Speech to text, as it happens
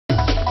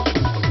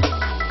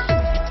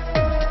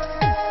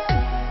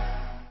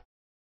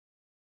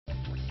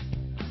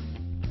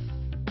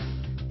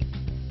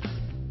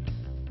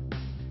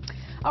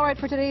All right,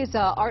 for today's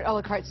Art a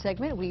la carte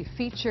segment, we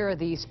feature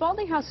the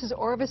Spalding House's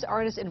Orvis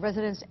artist in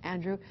residence,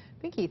 Andrew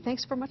Binky.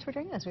 Thanks so much for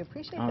joining us. We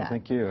appreciate that.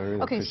 Thank you. I really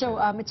okay, appreciate so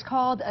it's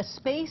called A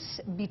Space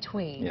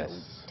Between.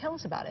 Yes. Tell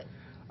us about it.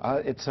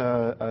 It's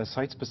a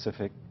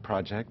site-specific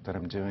project that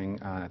I'm doing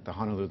at the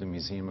Honolulu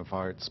Museum of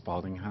Art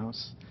Spalding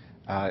House.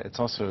 It's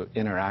also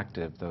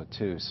interactive, though,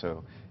 too,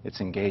 so it's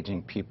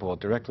engaging people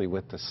directly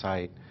with the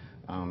site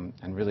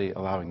and really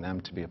allowing them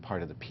to be a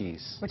part of the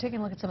piece. We're taking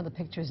a look at some of the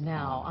pictures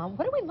now.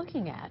 What are we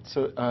looking at?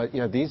 So,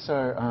 yeah, these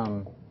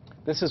are,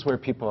 this is where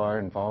people are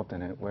involved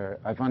in it, where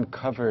I've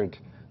uncovered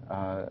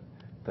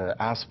the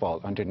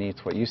asphalt underneath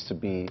what used to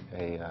be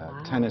a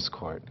tennis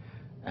court,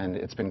 and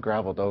it's been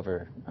graveled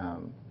over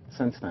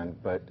since then,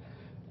 but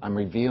I'm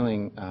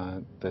revealing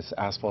this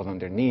asphalt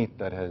underneath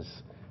that has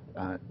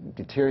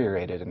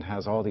deteriorated and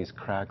has all these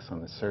cracks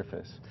on the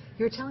surface.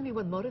 You were telling me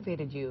what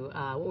motivated you.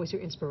 What was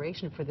your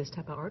inspiration for this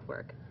type of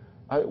artwork?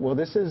 Well,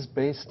 this is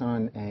based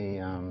on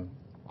an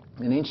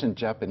ancient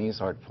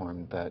Japanese art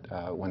form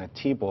that when a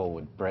tea bowl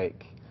would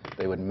break,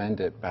 they would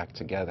mend it back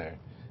together.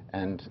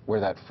 And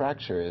where that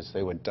fracture is,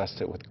 they would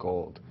dust it with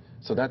gold.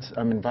 So that's,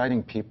 I'm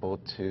inviting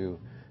people to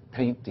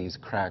paint these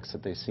cracks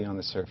that they see on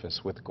the surface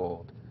with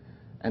gold.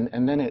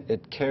 And then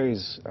it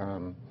carries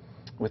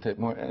with it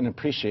more an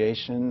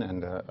appreciation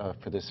and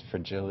for this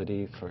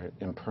fragility, for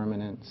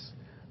impermanence,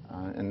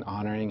 and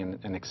honoring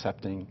and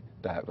accepting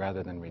that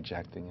rather than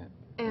rejecting it.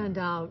 And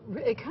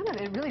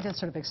it really does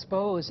sort of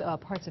expose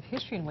parts of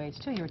history in ways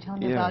too. You were telling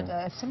me about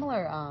a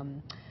similar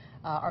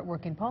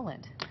artwork in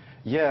Poland.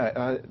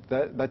 Yeah,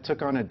 that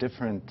took on a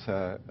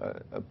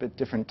bit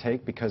different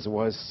take because it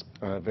was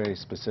very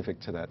specific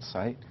to that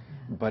site,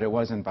 but it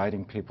was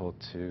inviting people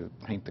to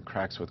paint the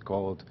cracks with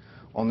gold.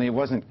 Only it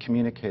wasn't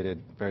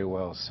communicated very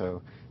well,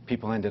 so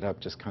people ended up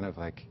just kind of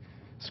like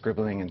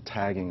scribbling and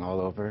tagging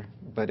all over.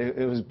 But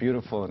it was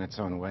beautiful in its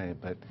own way.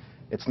 But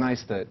it's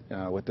nice that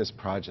with this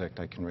project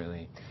I can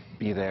really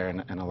be there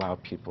and allow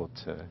people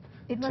to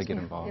get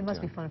involved. It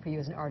must be fun for you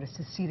as an artist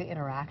to see the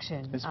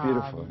interaction. It's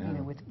beautiful, you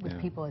know,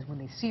 with people as when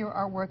they see your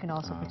artwork and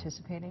also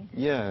participating.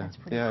 Yeah, That's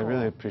pretty cool. I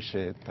really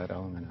appreciate that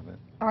element of it.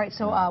 All right,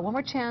 so one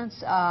more chance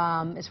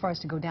as far as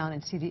to go down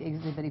and see the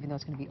exhibit, even though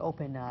it's going to be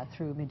open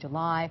through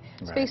mid-July.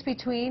 Right. Space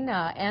Between,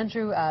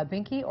 Andrew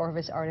Binky,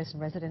 Orvis artist in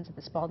residence at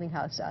the Spalding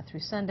House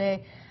through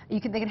Sunday. They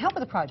can help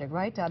with the project,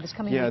 right? This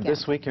coming weekend. Yeah,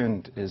 this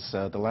weekend is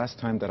the last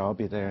time that I'll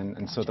be there,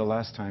 and so the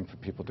last time for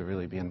people to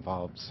really be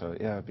involved. So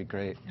yeah, it'd be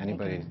great.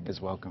 Anybody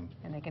is welcome.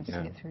 And they can see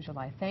it through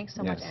July. Thanks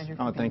so much, Andrew.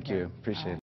 Oh, thank you. Appreciate it.